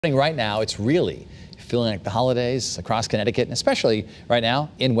Right now, it's really feeling like the holidays across Connecticut, and especially right now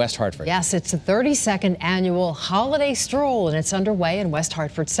in West Hartford. Yes, it's the 32nd annual Holiday Stroll, and it's underway in West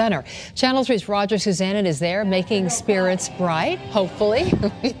Hartford Center. Channel 3's Roger Susannon is there making spirits bright, hopefully.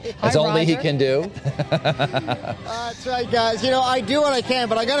 As only he can do. That's right, guys. You know, I do what I can,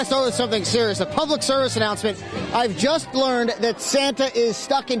 but I got to start with something serious. A public service announcement. I've just learned that Santa is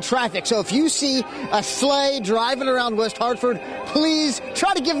stuck in traffic. So if you see a sleigh driving around West Hartford, please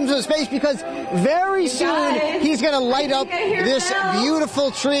try to give him some space, because very soon he's going to light up this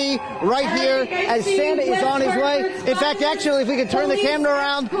beautiful tree right here as Santa is on his way. In fact, actually, if we could turn the camera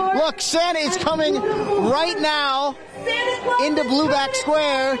around, look, Santa is coming right now into Blueback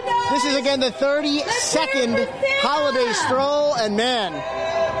Square. This is, again, the 32nd Holiday Stroll, and man,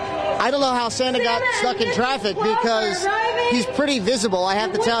 I don't know how Santa got stuck in traffic, because he's pretty visible, I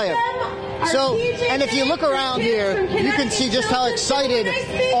have to tell you. So, and if you look around here, you can see just how excited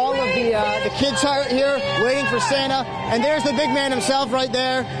all of the kids are here waiting for Santa. And there's the big man himself right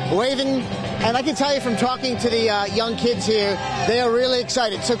there waving. And I can tell you from talking to the young kids here, they are really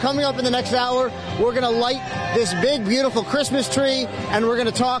excited. So coming up in the next hour, we're going to light this big, beautiful Christmas tree, and we're going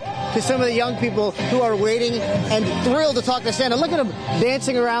to talk to some of the young people who are waiting and thrilled to talk to Santa. Look at them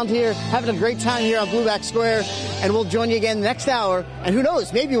dancing around here, having a great time here on Blueback Square. And we'll join you again next hour. And who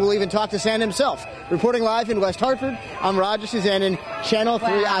knows, maybe we'll even talk to Santa himself. Reporting live in West Hartford, I'm Roger Susannon, Channel 3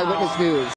 Eyewitness News.